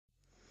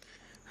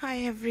Hi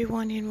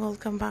everyone and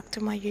welcome back to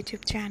my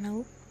YouTube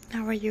channel.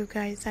 How are you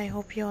guys? I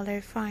hope you all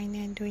are fine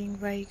and doing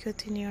very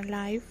good in your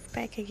life.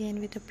 Back again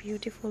with a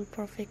beautiful,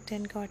 perfect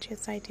and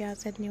gorgeous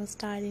ideas and new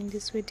style. In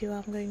this video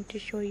I'm going to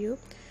show you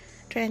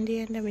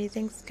trendy and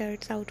amazing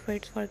skirts,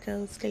 outfits for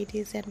girls,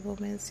 ladies and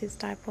women. This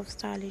type of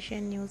stylish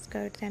and new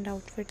skirts and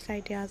outfits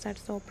ideas are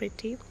so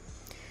pretty.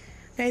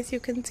 Guys, you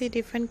can see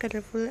different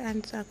colorful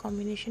and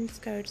combination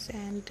skirts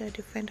and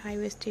different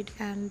high-waisted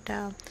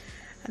and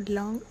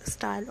long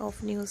style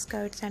of new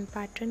skirts and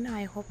pattern.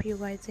 I hope you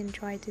guys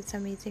enjoy these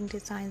amazing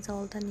designs,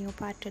 all the new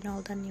pattern,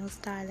 all the new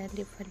style and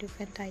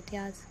different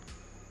ideas.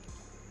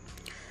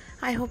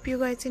 I hope you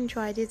guys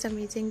enjoy these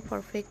amazing,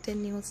 perfect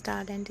and new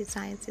style and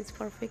designs. It's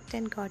perfect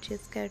and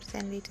gorgeous skirts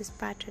and latest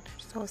pattern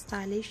are so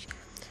stylish.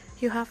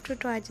 You have to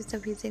try these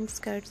amazing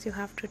skirts, you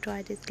have to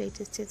try these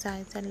latest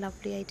designs and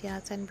lovely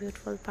ideas and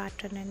beautiful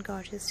pattern and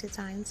gorgeous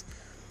designs.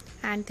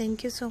 And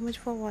thank you so much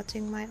for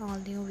watching my all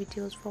new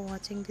videos, for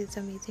watching these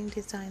amazing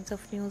designs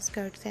of new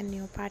skirts and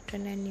new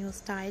pattern and new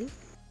style.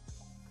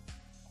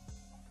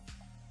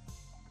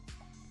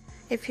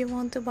 If you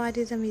want to buy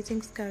these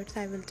amazing skirts,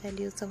 I will tell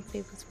you some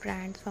famous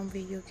brands from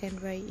where you can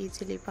very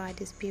easily buy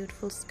these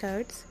beautiful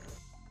skirts.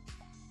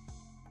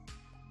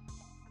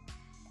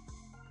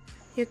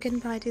 You can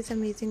buy these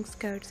amazing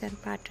skirts and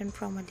pattern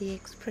from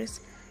AliExpress,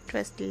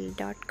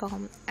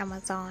 Dressly.com,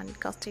 Amazon,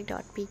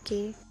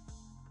 Costi.pk,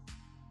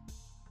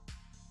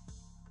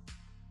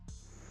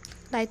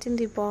 Light in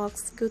the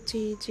Box,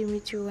 Gucci,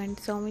 Jimmy Choo and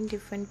so many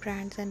different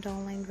brands and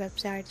online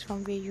websites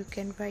from where you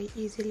can very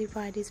easily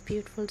buy these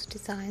beautiful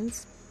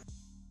designs.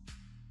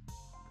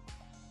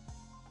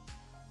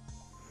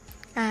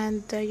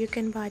 And you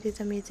can buy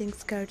these amazing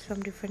skirts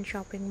from different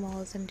shopping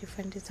malls and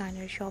different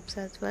designer shops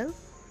as well.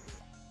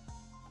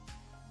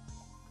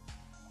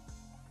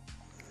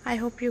 I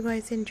hope you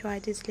guys enjoy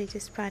this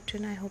latest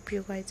pattern. I hope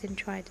you guys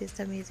enjoy these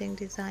amazing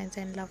designs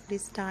and lovely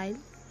style.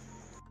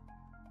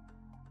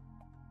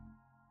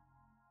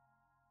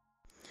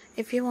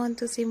 If you want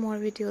to see more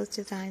videos,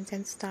 designs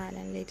and style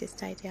and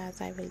latest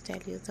ideas, I will tell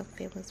you some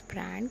famous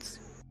brands.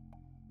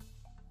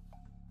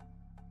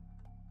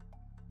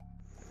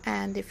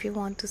 And if you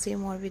want to see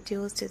more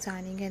videos,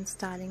 designing and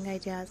styling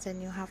ideas,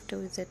 then you have to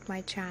visit my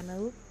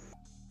channel.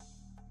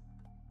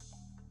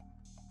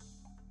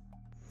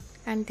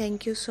 And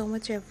thank you so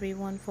much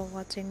everyone for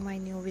watching my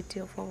new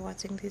video, for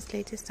watching these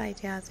latest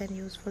ideas and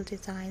useful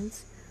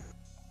designs.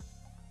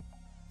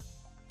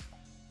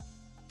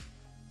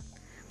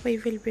 We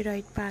will be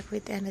right back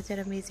with another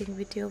amazing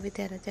video, with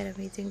another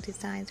amazing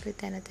designs,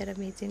 with another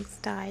amazing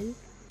style.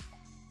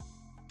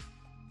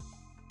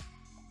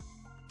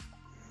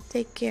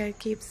 Take care,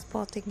 keep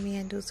spotting me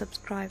and do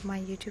subscribe my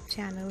YouTube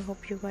channel.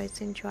 Hope you guys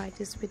enjoy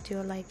this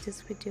video, like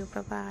this video.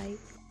 Bye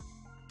bye.